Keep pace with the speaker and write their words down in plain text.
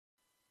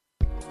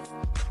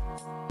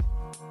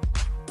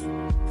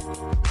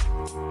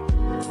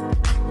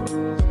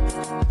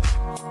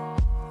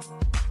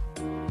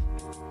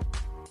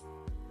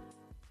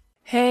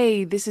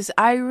Hey, this is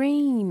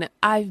Irene.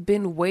 I've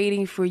been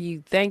waiting for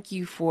you. Thank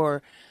you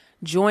for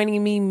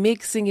joining me,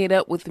 mixing it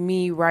up with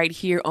me right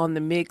here on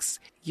The Mix.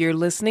 You're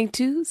listening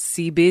to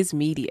CBiz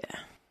Media.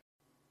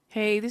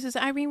 Hey, this is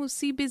Irene with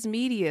CBiz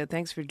Media.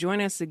 Thanks for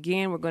joining us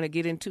again. We're going to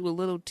get into a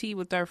little tea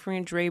with our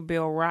friend Dre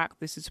Bell Rock.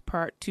 This is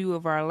part 2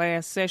 of our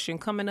last session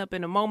coming up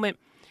in a moment.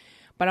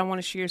 But I want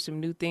to share some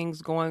new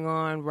things going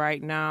on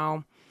right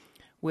now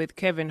with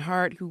Kevin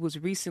Hart, who was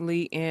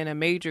recently in a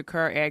major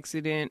car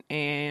accident,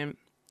 and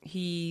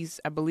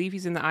I believe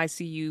he's in the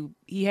ICU.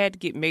 He had to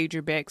get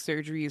major back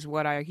surgery is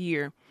what I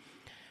hear.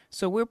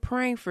 So we're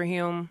praying for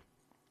him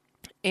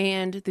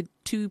and the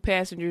 2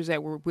 passengers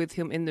that were with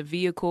him in the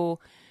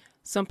vehicle.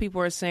 Some people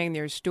are saying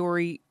their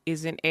story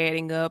isn't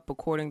adding up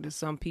according to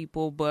some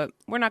people, but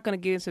we're not going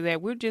to get into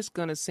that. We're just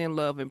going to send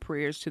love and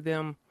prayers to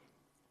them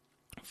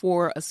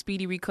for a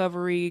speedy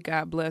recovery.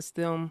 God bless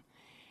them.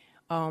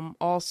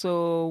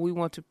 Also, we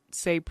want to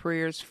say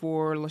prayers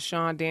for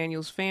LaShawn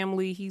Daniels'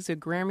 family. He's a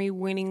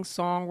Grammy-winning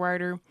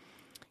songwriter.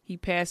 He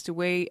passed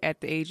away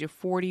at the age of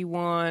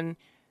 41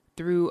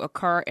 through a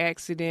car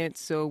accident,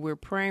 so we're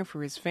praying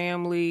for his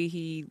family.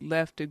 He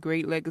left a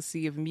great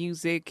legacy of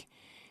music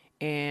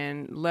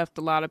and left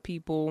a lot of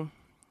people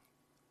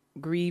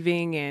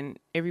grieving, and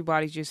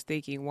everybody's just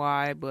thinking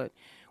why, but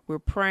we're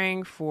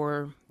praying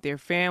for their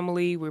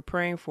family. We're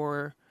praying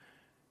for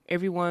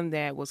everyone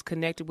that was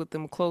connected with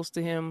them, close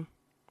to him.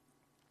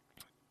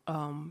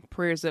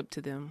 Prayers up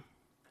to them.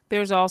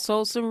 There's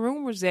also some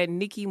rumors that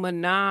Nicki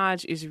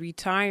Minaj is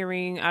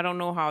retiring. I don't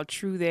know how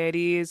true that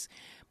is,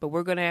 but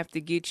we're going to have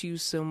to get you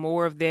some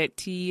more of that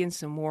tea and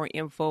some more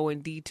info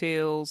and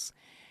details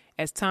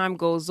as time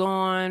goes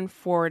on.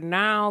 For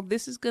now,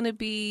 this is going to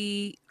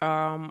be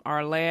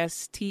our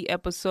last tea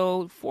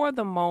episode for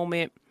the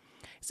moment.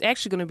 It's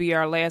actually going to be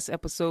our last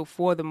episode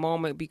for the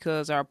moment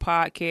because our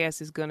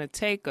podcast is going to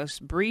take a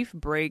brief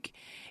break,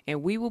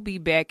 and we will be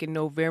back in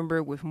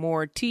November with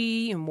more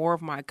tea and more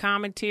of my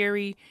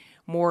commentary,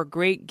 more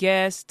great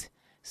guests.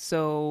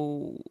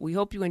 So we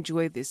hope you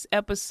enjoyed this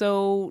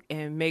episode,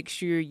 and make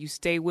sure you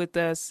stay with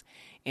us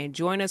and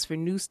join us for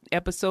new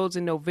episodes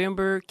in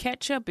November.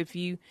 Catch up if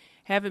you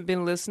haven't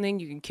been listening.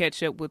 You can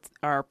catch up with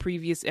our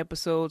previous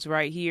episodes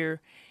right here.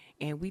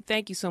 And we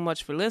thank you so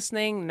much for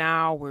listening.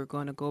 Now we're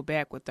going to go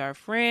back with our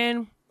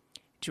friend,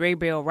 Dre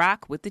Bell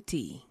Rock with the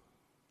tea.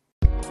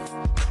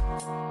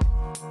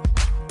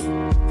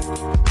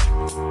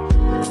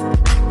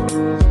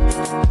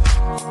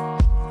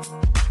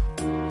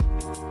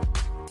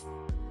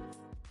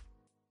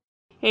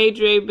 Hey,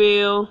 Dre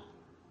Bell.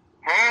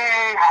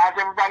 Hey, how's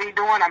everybody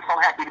doing? I'm so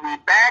happy to be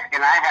back,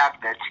 and I have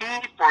the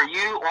tea for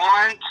you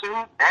on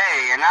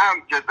today. And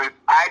I'm just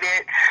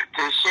excited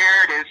to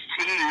share this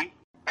tea.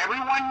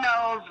 Everyone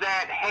knows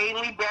that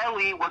Halle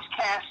Bailey was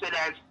casted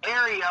as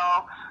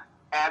Ariel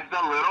as the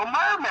Little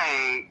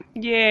Mermaid.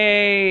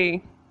 Yay.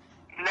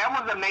 And that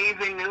was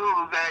amazing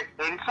news.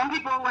 And some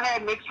people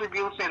had mixed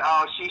reviews saying,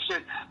 oh,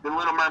 the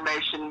Little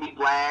Mermaid shouldn't be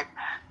black.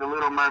 The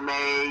Little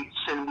Mermaid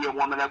shouldn't be a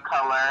woman of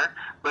color.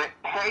 But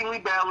Halle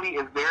Bailey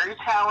is very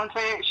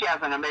talented. She has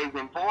an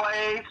amazing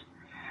voice.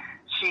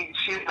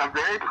 She's a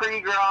very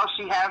pretty girl.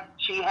 She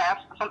has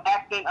some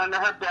acting under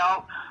her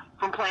belt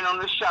from playing on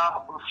the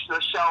show,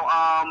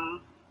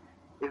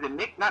 is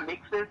it not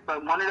Mixes,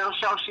 but one of those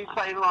shows she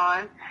played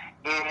on,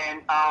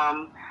 and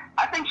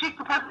I think she's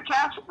the perfect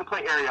cast to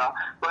play Ariel.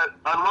 But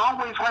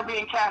along with her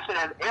being casted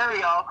as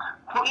Ariel,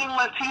 Queen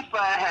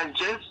Latifah has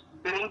just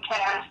been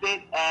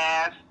casted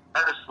as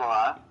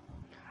Ursula.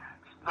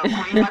 So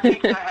Queen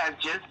Latifah has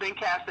just been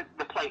casted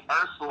to play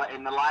Ursula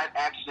in the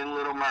live-action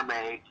Little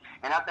Mermaid,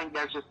 and I think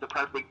that's just the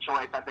perfect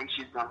choice. I think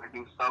she's going to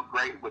do so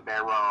great with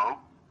that role.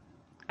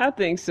 I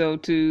think so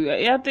too.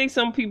 I think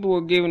some people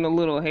were giving a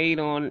little hate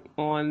on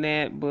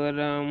that, but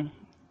on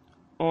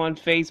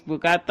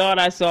Facebook, I thought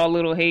I saw a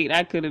little hate.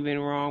 I could have been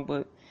wrong,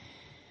 but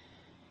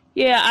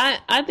yeah,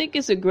 I think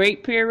it's a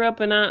great pair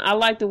up, and I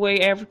like the way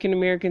African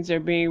Americans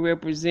are being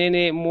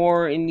represented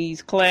more in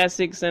these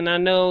classics. And I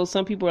know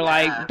some people are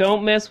like,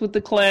 don't mess with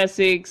the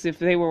classics. If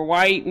they were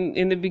white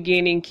in the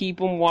beginning, keep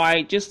them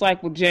white, just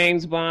like with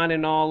James Bond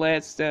and all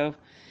that stuff.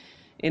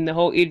 And the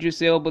whole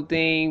Idris Elba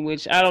thing,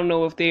 which I don't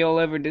know if they'll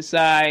ever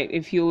decide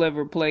if he'll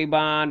ever play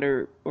Bond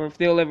or if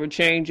they'll ever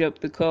change up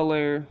the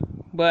color.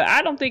 But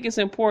I don't think it's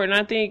important.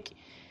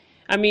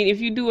 I mean,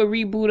 if you do a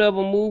reboot of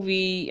a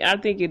movie, I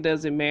think it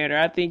doesn't matter.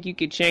 I think you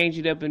could change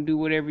it up and do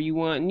whatever you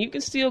want. And you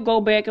can still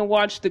go back and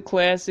watch the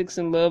classics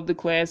and love the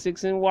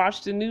classics and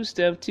watch the new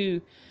stuff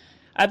too.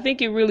 I think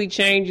it really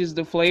changes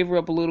the flavor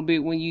up a little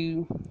bit when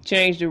you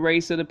change the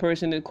race of the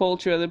person, the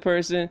culture of the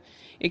person.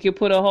 It could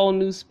put a whole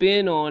new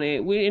spin on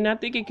it, and I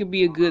think it could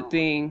be a good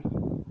thing.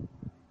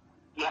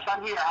 Yes,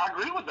 I'm here. I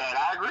agree with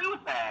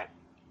that.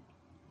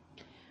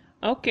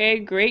 Okay,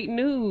 great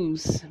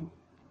news.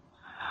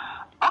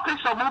 Okay,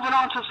 so moving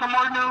on to some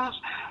more news.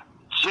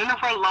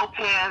 Jennifer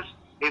Lopez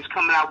is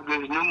coming out with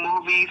this new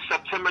movie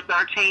September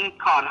 13th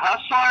called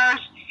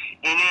Hustlers,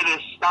 and it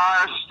is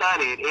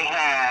star-studded. It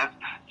has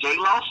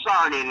J-Lo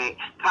starred in it,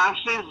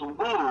 Constance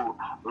Wu,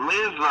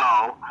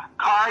 Lizzo,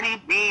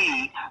 Cardi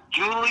B,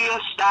 Julia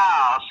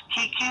Stiles,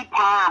 Keke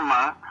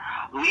Palmer,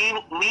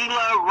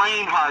 Leela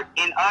Reinhart,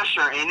 and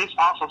Usher, and it's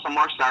also some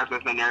more stars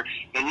that's in there.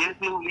 And this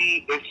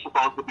movie is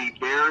supposed to be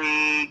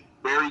very,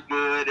 very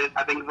good.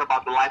 I think it's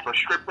about the life of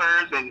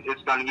strippers, and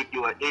it's going to give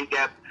you an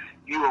in-depth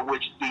view of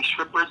which these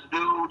strippers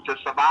do to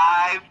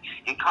survive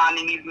and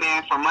conning these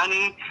men for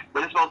money.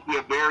 But it's supposed to be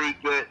a very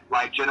good,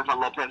 like, Jennifer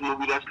Lopez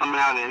movie that's coming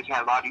out, and it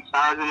has all these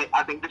stars in it.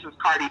 I think this is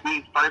Cardi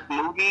B's first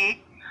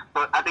movie,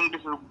 but I think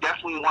this is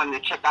definitely one to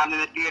check out in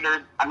the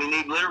theaters. I mean,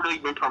 they've literally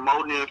been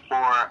promoting it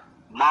for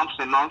months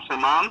and months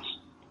and months.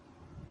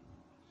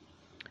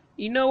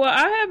 You know what?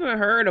 I haven't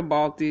heard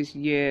about this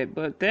yet,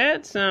 but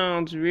that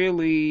sounds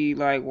really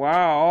like,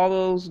 wow, all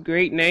those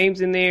great names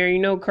in there. You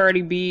know,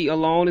 Cardi B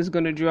alone is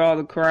going to draw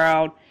the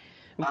crowd.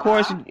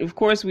 Of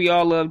course, we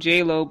all love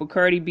J-Lo, but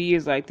Cardi B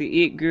is like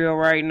the it girl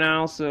right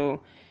now,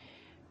 so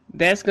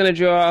that's going to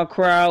draw a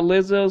crowd.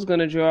 Lizzo's going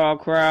to draw a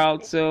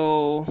crowd,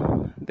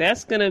 so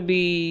that's going to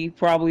be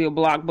probably a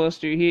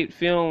blockbuster hit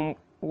film,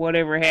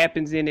 whatever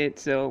happens in it.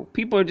 So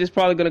people are just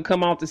probably going to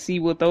come out to see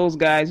what those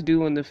guys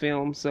do in the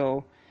film,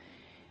 so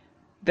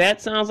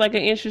that sounds like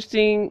an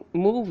interesting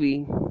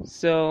movie.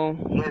 So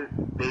yeah,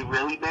 they've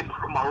really been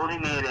promoting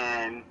it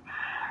and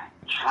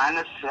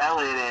trying to sell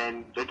it,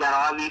 and they got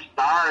all these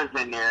stars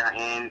in there,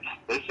 and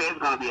they say it's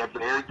going to be a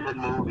very good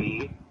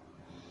movie.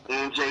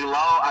 And J-Lo,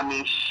 I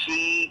mean,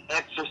 she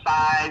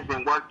exercised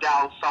and worked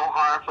out so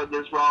hard for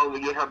this role to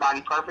get her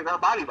body perfect. Her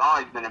body's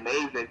always been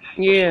amazing.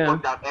 Yeah. She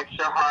worked out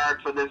extra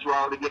hard for this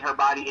role to get her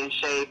body in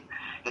shape,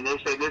 and they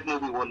say this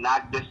movie will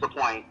not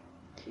disappoint.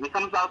 It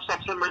comes out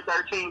September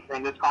 13th,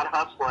 and it's called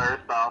Hustlers,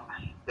 so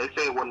they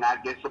say it will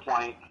not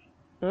disappoint.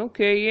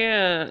 Okay,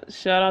 yeah.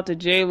 Shout out to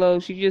J-Lo.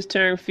 She just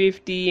turned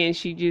 50, and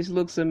she just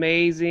looks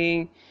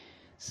amazing.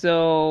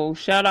 So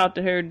shout out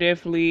to her,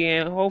 definitely,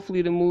 and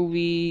hopefully the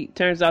movie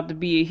turns out to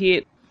be a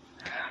hit.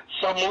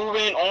 So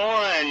moving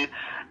on,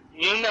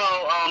 you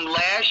know,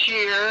 last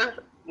year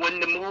when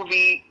the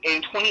movie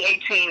in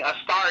 2018, A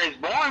Star Is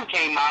Born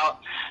came out,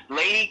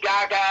 Lady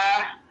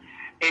Gaga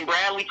and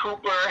Bradley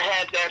Cooper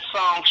had that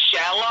song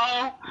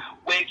Shallow,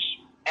 which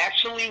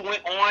actually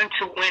went on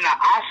to win an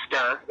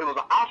Oscar. It was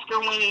an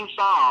Oscar-winning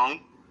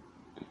song,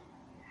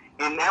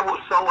 and that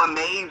was so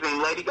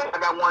amazing. Lady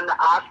Gaga won the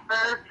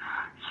Oscar,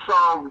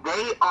 so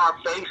they are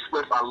faced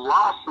with a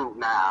lawsuit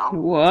now.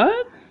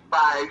 What?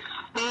 By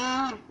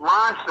Steve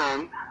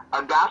Ronson,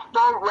 a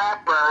gospel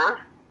rapper.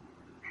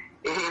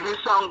 His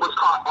song was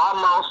called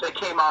Almost. It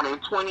came out in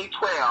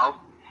 2012.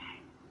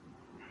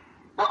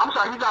 Well, I'm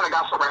sorry, he's not a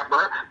gospel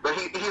rapper, but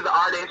he's an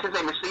artist. His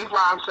name is Steve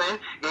Ronson,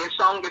 and his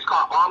song is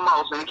called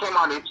Almost, and it came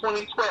out in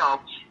 2012,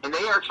 and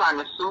they are trying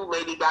to sue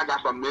Lady Gaga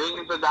for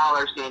millions of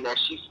dollars, saying that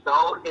she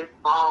stole his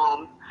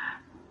phone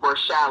for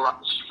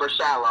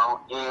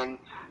Shallow, and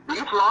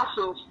these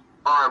lawsuits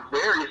are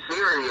very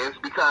serious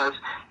because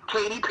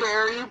Katy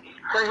Perry,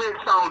 her hit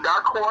song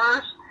Dark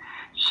Horse,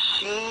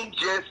 she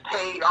just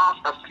paid off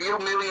a few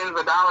millions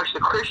of dollars to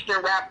Christian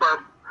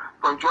rapper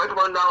from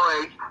Joyful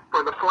Noise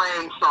for the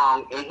Flame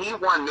song, and he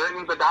won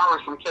millions of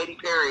dollars from Katy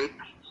Perry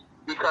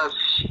because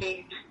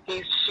she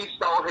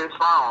stole his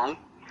phone.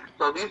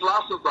 So these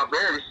lawsuits are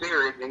very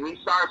serious, and these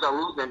stars are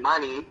losing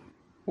money.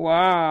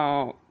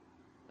 Wow.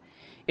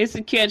 It's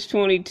a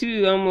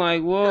catch-22. I'm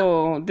like,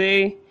 whoa,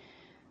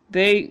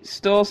 they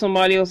stole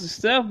somebody else's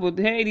stuff, but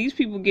hey, these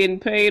people getting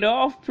paid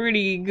off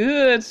pretty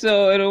good,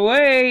 so in a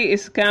way,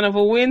 it's kind of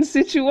a win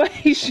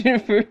situation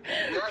for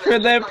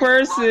that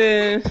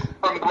person.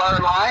 From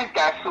Blurred Lines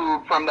got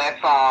sued from that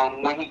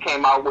song when he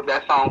came out with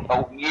that song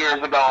years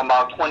ago,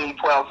 about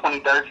 2012,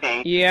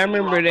 2013. Yeah, I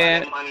remember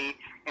that. Money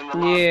in the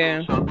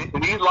lawsuit. So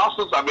these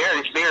lawsuits are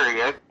very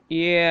serious.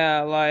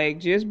 Yeah, like,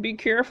 just be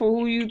careful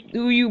who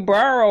you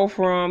borrow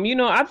from. You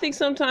know, I think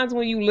sometimes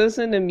when you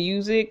listen to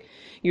music,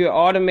 you're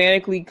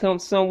automatically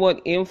somewhat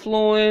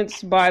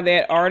influenced by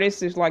that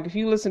artist. It's like if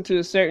you listen to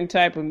a certain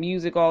type of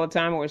music all the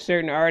time or a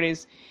certain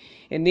artist,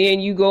 and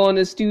then you go in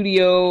the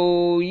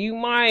studio, you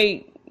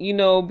might, you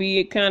know,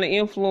 be kind of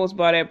influenced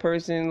by that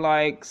person,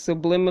 like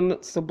subliminally.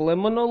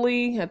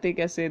 I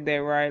think I said that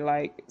right.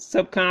 Like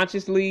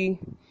subconsciously,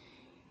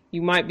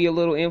 you might be a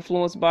little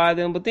influenced by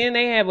them, but then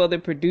they have other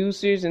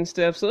producers and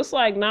stuff. So it's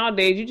like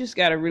nowadays you just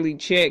got to really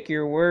check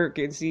your work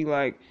and see,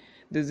 like,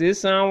 does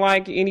this sound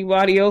like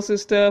anybody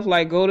else's stuff?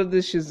 Like, go to the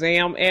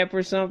Shazam app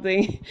or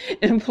something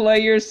and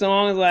play your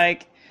songs.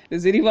 Like,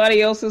 does anybody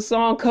else's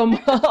song come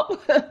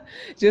up?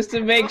 Just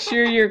to make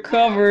sure you're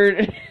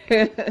covered.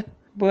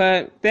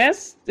 But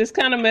that's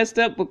kind of messed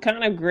up, but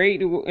kind of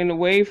great in a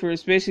way for,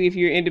 especially if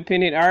you're an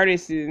independent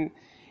artist and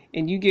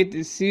you get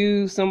to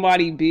sue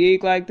somebody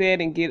big like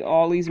that and get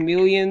all these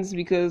millions.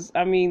 Because,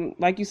 I mean,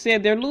 like you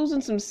said, they're losing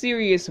some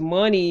serious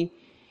money,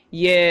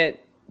 yet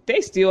they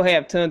still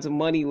have tons of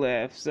money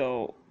left.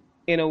 So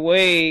in a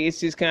way, it's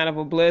just kind of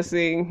a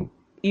blessing,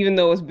 even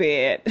though it's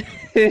bad.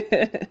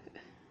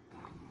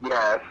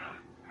 Yes.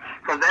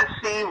 Because that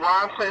Steve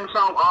Robinson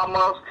song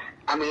almost,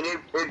 I mean, it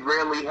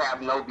really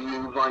have no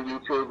views on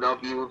YouTube, no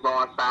views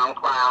on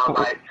SoundCloud.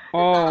 Like, it's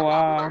not a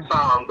popular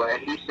song, but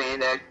he's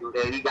saying that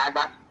Lady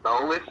Gaga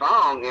stole his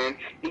song, and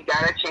he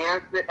got a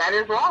chance at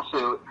his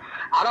lawsuit.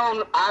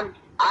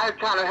 I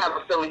kind of have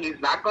a feeling he's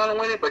not going to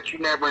win it, but you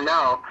never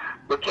know.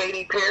 But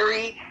Katy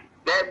Perry,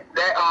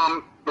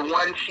 the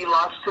one she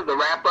lost to the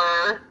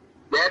rapper,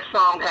 that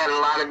song had a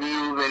lot of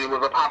views, and it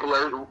was a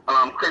popular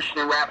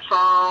Christian rap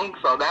song.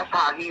 So that's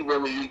how he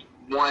really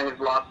won his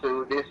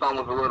lawsuit. This song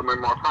was a little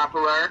bit more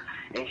popular,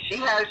 and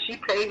she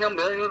paid him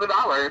millions of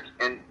dollars,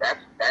 and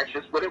that's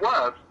just what it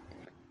was.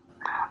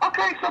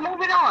 Okay, so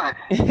moving on.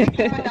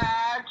 Nicki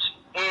Minaj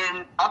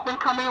and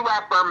up-and-coming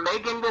rapper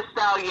Megan Thee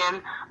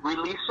Stallion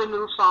released a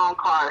new song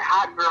called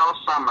Hot Girl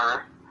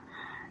Summer,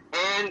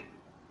 and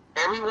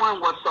everyone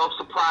was so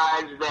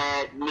surprised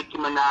that Nicki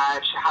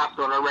Minaj hopped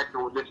on a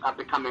record with this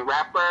up-and-coming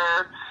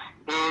rapper.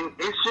 And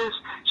it's just,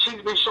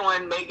 she's been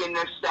showing Megan Thee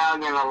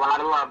Stallion a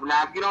lot of love.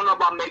 Now, if you don't know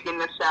about Megan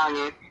Thee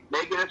Stallion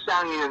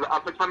is an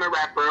up-and-coming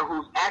rapper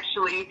who's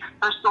actually,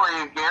 her story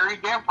is very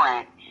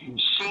different.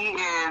 She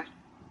is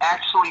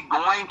actually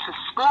going to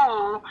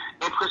school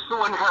and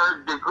pursuing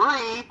her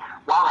degree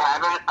while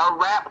having a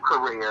rap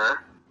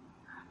career.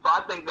 So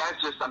I think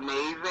that's just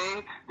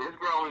amazing. This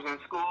girl is in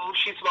school.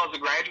 She's supposed to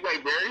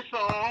graduate very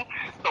soon.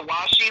 So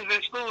while she's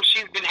in school,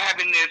 she's been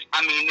having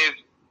this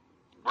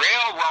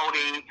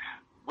railroading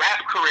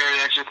rap career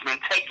that's just been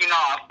taking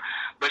off.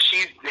 But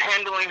she's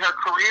handling her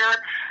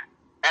career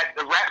at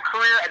the rap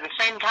career at the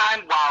same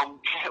time while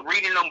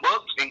reading them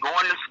books and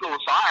going to school.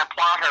 So I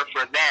applaud her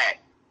for that.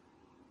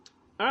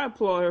 I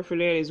applaud her for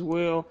that as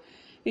well.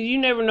 You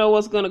never know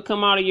what's going to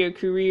come out of your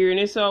career, and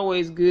it's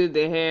always good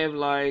to have,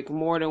 like,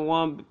 more than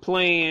one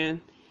plan.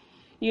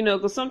 You know,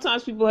 because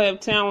sometimes people have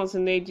talents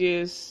and they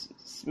just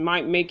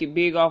might make it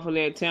big off of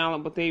that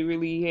talent, but they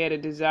really had a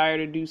desire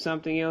to do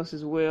something else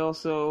as well.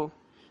 So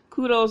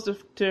kudos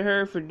to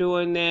her for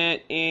doing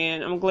that,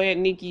 and I'm glad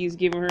Nicki is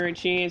giving her a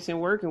chance and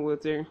working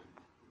with her.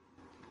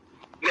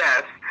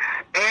 Yes,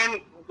 and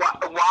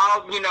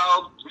while, you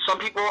know, some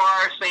people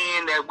are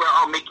saying that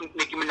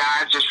Nicki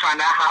Minaj just trying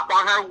to hop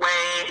on her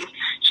wave.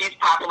 She's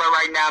popular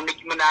right now.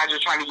 Nicki Minaj is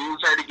trying to use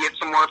her to get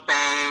some more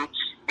fame.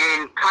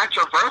 And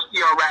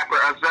controversial rapper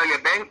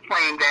Azealia Banks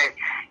claimed that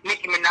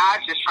Nicki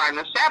Minaj is trying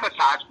to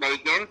sabotage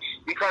Megan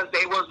because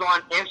they was on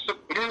this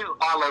is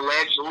all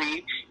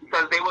allegedly,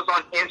 because they was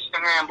on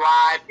Instagram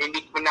Live and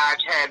Nicki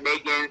Minaj had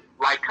Megan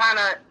like kind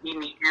of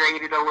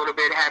inebriated a little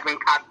bit, having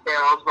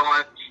cocktails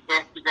on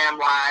Instagram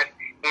Live.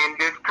 And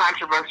this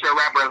controversial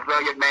rapper,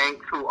 Azealia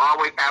Banks, who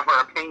always have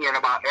her opinion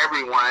about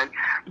everyone,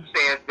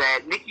 says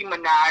that Nicki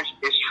Minaj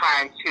is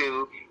trying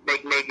to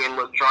make Megan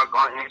look drunk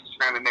on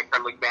Instagram and make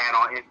her look bad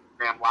on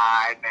Instagram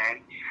Live.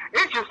 And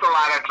it's just a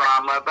lot of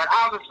drama. But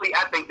obviously,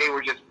 I think they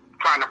were just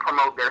trying to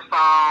promote their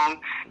song.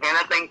 And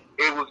I think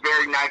it was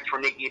very nice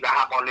for Nicki to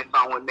hop on this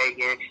song with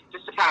Megan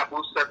just to kind of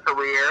boost her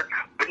career.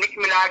 But Nicki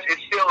Minaj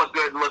is still a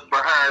good look for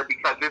her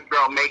because this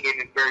girl Megan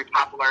is very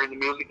popular in the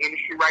music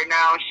industry right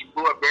now. She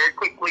blew up very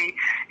quickly.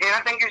 And I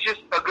think it's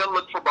just a good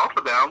look for both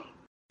of them.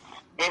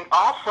 And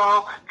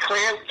also,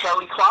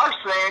 Kelly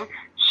Clarkson,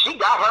 she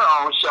got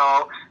her own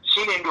show.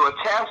 She didn't do a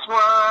test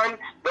run.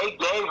 They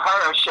gave her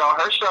a show.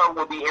 Her show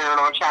will be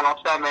airing on Channel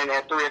 7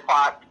 at 3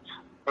 o'clock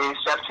in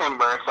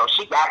September. So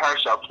she got her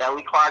show,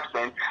 Kelly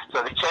Clarkson.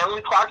 So the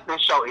Kelly Clarkson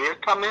show is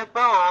coming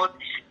soon.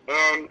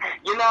 And,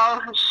 you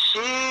know,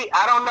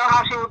 I don't know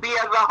how she would be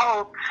as a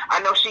host.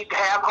 I know she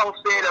have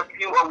hosted a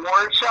few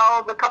award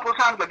shows a couple of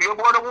times, the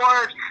Billboard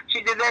Awards.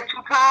 She did that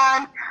 2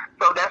 times.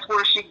 So that's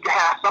where she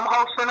has some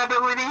hosting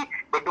ability.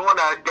 But doing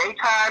a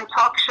daytime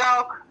talk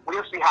show,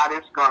 we'll see how this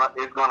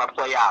is gonna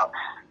play out.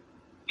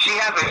 She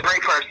has a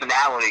great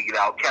personality, you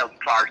know, Kelly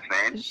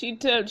Clarkson. She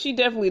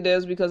definitely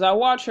does, because I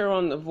watch her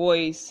on The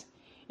Voice,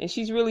 and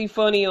she's really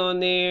funny on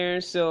there,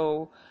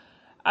 so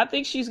I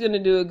think she's going to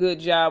do a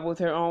good job with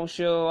her own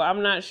show.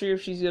 I'm not sure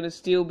if she's going to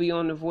still be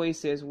on The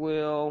Voice as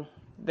well.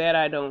 That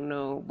I don't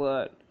know,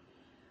 but...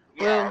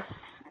 Yeah.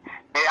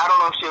 And I don't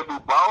know if she'll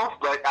do both,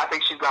 but I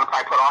think she's going to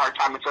probably put all her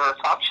time into her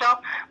talk show.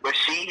 But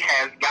she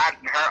has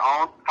gotten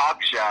her own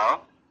talk show.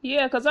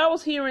 Yeah, because I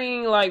was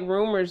hearing, like,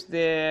 rumors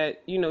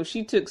that, you know,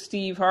 she took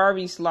Steve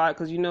Harvey's slot,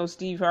 because, you know,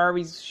 Steve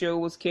Harvey's show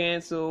was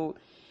canceled,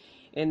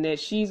 and that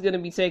she's going to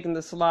be taking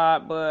the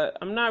slot, but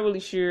I'm not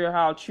really sure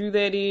how true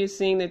that is,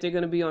 seeing that they're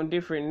going to be on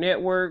different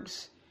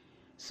networks.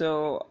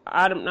 So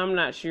I'm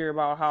not sure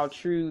about how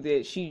true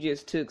that she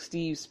just took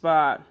Steve's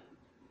spot.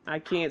 I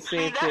can't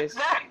say if this...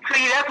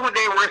 that's what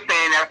they were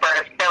saying at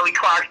first. Kelly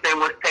Clarkson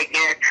was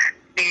taking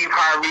Steve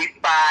Harvey's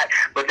spot,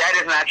 but that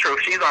is not true.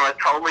 She's on a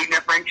totally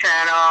different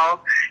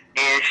channel,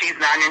 and she's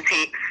not in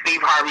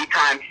Steve Harvey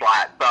time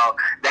slot, so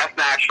that's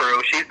not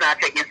true. She's not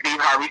taking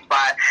Steve Harvey's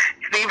spot.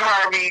 Steve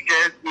Harvey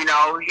just, you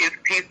know,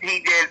 he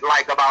did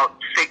like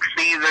about 7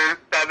 seasons,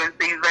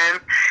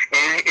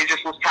 and it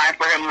just was time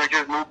for him to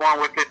just move on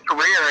with his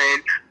career.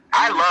 And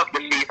I love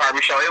the Steve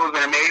Harvey show. It was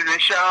an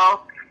amazing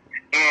show.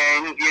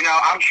 And, you know,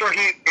 I'm sure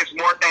it's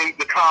more things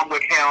to come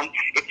with him.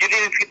 If you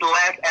didn't see the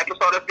last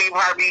episode of Steve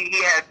Harvey,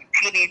 he had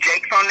T.D.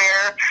 Jakes on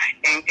there,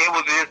 and it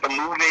was just a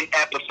moving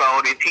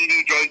episode, and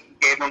T.D. Jakes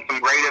gave him some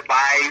great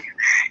advice,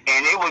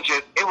 and it was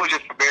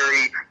just a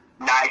very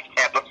nice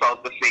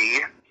episode to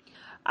see.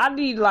 I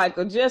need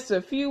just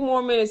a few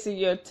more minutes of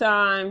your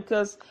time,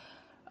 because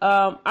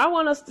I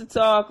want us to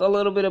talk a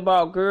little bit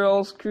about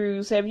Girls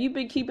Cruise. Have you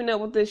been keeping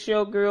up with this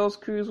show, Girls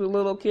Cruise, with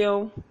Little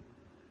Kim?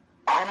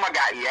 Oh my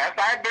God, yes.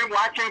 I've been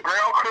watching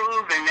Girl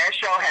Cruise, and that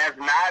show has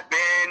not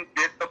been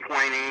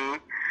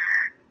disappointing.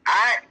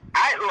 I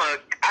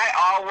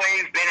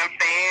always been a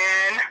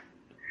fan.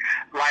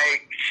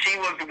 Like, she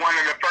was one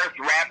of the first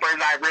rappers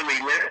I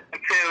really listened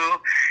to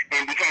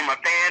and became a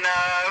fan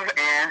of,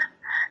 and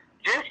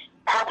just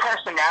her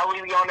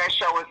personality on that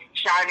show is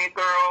shining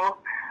through.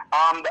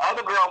 The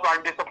other girls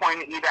aren't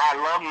disappointing either. I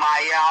love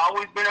Maya. I've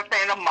always been a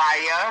fan of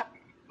Maya.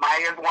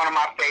 Maya is one of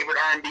my favorite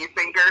R&B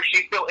singers.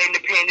 She's still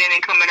independent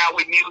and coming out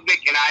with music,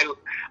 and I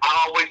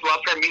always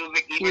loved her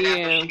music, even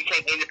after she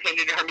became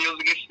independent, and her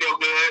music is still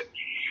good.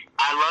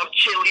 I love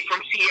Chili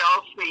from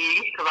TLC,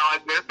 because I've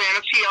always been a fan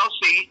of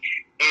TLC,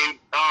 and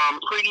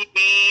Pretty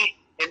B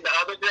and the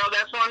other girl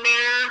that's on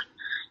there,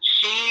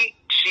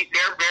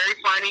 they're very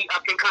funny,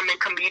 up-and-coming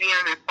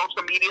comedians and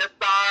social media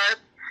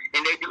stars,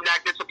 and they do not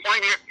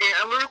disappoint.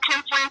 And Little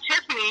Kim's friend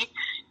Tiffany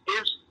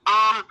is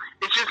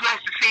it's just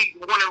nice to see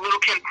one of Little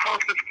Kim's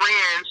closest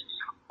friends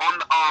on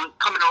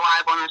coming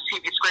alive on the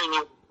TV screen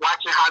and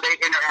watching how they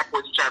interact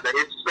with each other.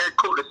 It's very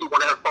cool to see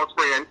one of her close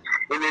friends.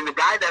 And then the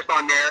guy that's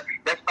on there,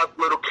 that's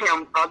Little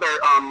Kim's other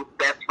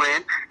best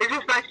friend. It's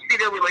just nice to see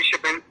their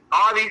relationship. And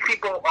all these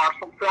people are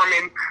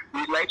forming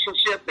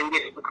relationships and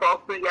getting close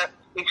to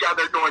each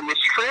other during this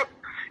trip.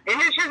 And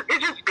it's just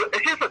good.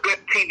 It's just a good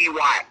TV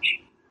watch.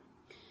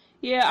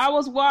 Yeah, I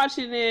was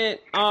watching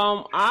it.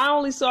 I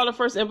only saw the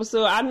first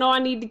episode. I know I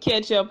need to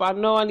catch up.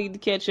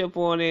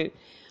 On it.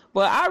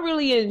 But I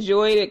really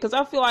enjoyed it because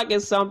I feel like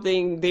it's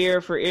something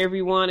there for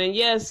everyone. And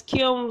yes,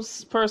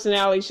 Kim's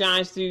personality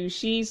shines through.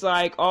 She's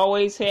like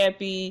always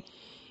happy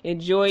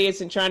and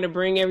joyous and trying to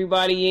bring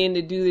everybody in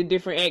to do the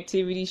different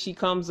activities she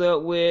comes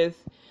up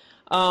with.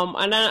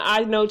 And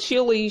I know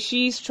Chili,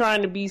 she's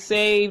trying to be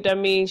saved. I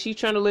mean, she's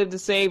trying to live the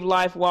saved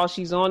life while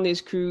she's on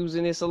this cruise,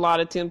 and it's a lot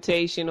of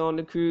temptation on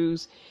the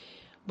cruise.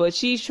 But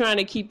she's trying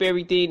to keep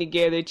everything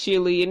together,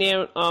 Chili. And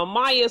then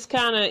Maya's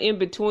kind of in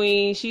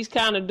between. She's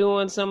kind of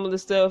doing some of the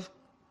stuff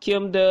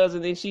Kim does,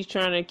 and then she's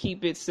trying to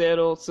keep it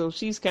settled. So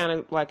she's kind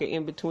of like an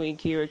in-between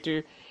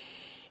character.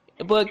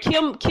 But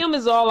Kim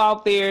is all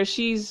out there.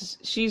 She's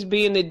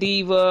being the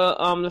diva.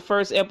 The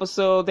first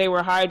episode, they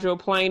were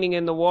hydroplaning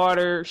in the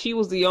water. She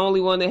was the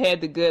only one that had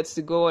the guts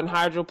to go and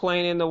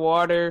hydroplane in the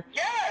water.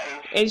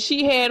 Yes. And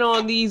she had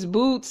on these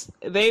boots.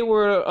 They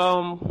were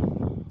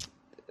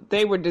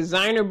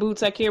designer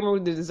boots. I can't remember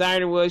who the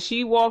designer was.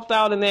 She walked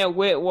out in that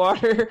wet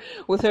water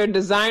with her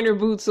designer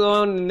boots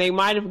on, and they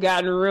might have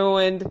gotten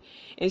ruined.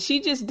 And she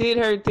just did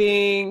her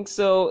thing.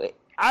 So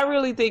I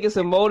really think it's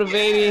a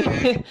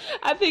motivating,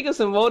 I think it's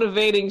a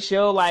motivating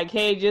show. Like,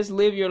 hey, just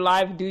live your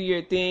life, do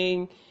your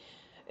thing,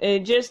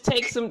 and just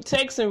take some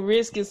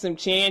risk and some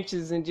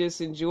chances, and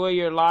just enjoy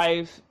your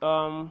life.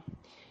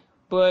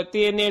 But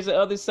then there's the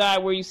other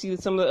side where you see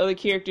some of the other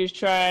characters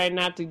try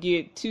not to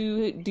get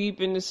too deep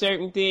into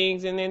certain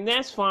things, and then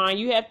that's fine.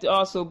 You have to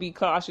also be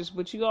cautious,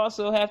 but you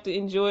also have to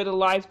enjoy the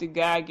life that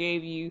God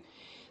gave you.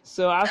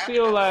 So I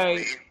feel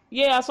like,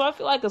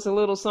 it's a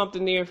little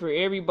something there for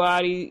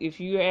everybody. If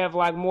you have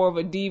like more of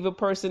a diva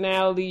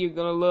personality, you're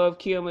going to love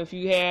Kim. If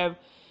you have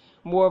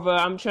more of a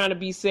I'm trying to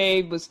be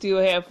saved but still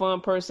have fun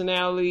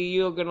personality,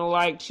 you're going to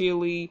like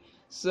Chili.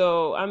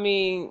 So, I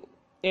mean,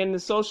 and the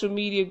social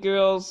media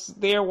girls,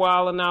 they're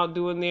wilding out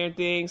doing their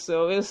thing.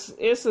 So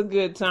it's a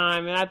good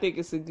time, and I think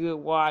it's a good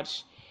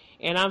watch.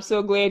 And I'm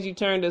so glad you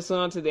turned us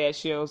on to that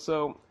show.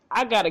 So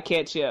I got to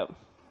catch up.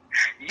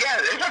 Yeah,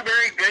 it's a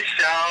very good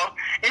show,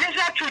 and it's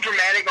not too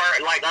dramatic or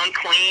like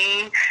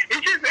unclean.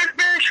 It's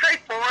very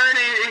straightforward,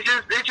 and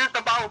it's just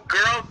about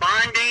girls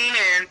bonding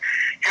and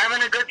having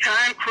a good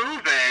time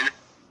cruising.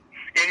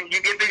 And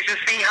you get to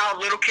just see how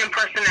Little Kim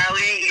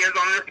personality is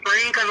on the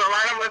screen, because a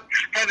lot of us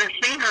haven't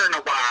seen her in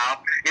a while,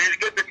 and it's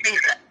good to see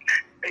her.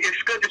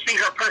 It's good to see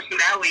her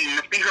personality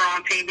and to see her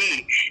on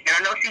TV. And I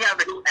know she has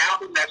a new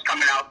album that's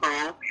coming out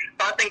soon,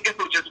 so I think this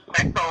will just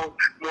plateau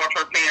more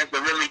for fans to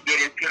really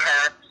get into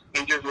her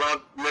and just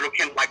love Little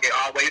Kim like they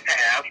always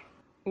have.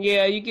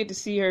 Yeah, you get to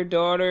see her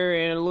daughter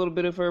and a little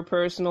bit of her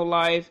personal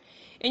life.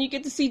 And you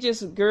get to see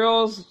just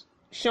girls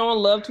showing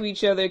love to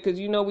each other, because,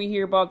 you know, we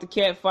hear about the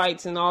cat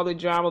fights and all the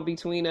drama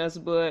between us.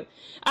 But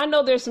I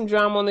know there's some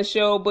drama on the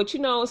show, but, you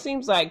know, it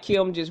seems like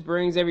Kim just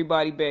brings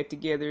everybody back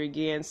together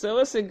again. So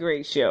it's a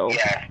great show.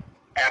 Yeah,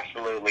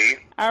 absolutely.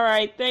 All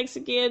right. Thanks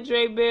again,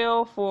 Dre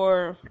Bell,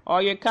 for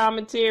all your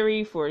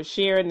commentary, for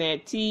sharing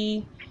that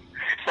tea.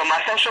 So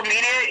my social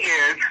media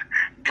is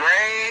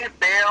Dre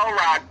Bell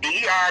Rock,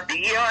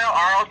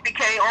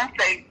 DRBELLROCK on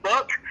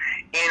Facebook,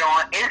 and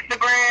on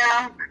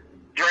Instagram,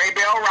 Dre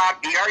Bell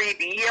Rock,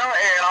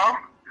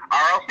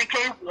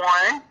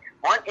 DREBELLROCK1.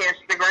 on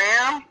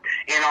Instagram,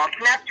 and on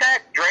Snapchat,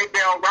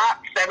 Drebell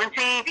Rock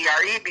 17,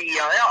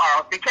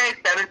 DREBELLROCK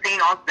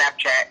 17 on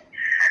Snapchat.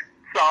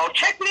 So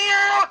check me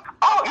out.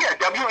 Oh yeah,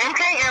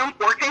 WNKM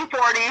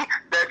 1440,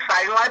 the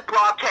Exciting Life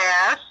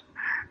broadcast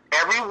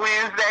every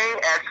Wednesday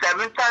at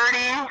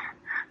 7:30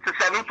 to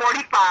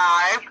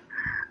 7:45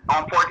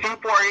 on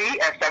 1440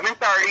 at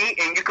 7:30,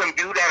 and you can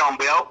do that on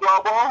Bell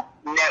Global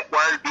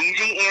Network,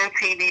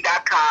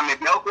 BGNTV.com. And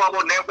Bell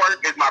Global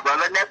Network is my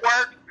brother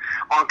network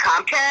on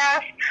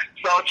Comcast.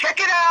 So check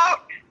it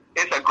out.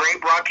 It's a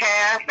great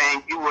broadcast,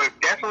 and you will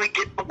definitely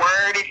get the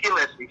word if you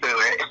listen to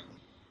it.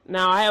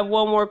 Now, I have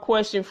one more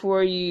question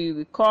for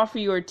you.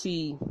 Coffee or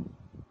tea?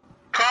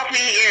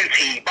 Coffee and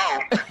tea,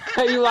 both.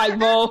 You like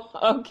both?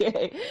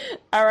 Okay.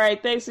 All right.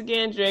 Thanks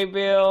again,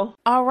 Drebell.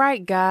 All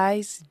right,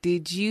 guys.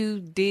 Did you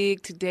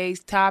dig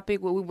today's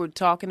topic, what we were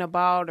talking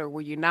about, or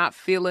were you not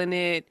feeling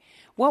it?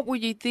 What were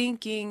you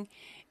thinking?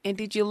 And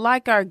did you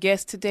like our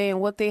guest today and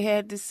what they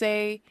had to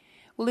say?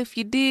 Well, if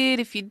you did,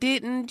 if you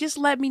didn't, just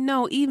let me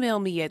know. Email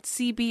me at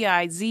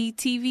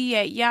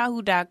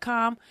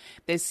cbiztv@yahoo.com.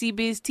 That's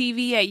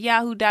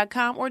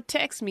cbiztv@yahoo.com, or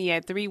text me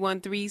at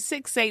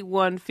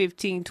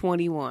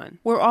 313-681-1521.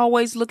 We're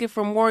always looking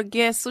for more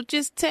guests, so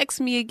just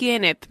text me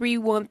again at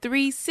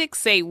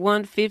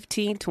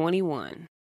 313-681-1521.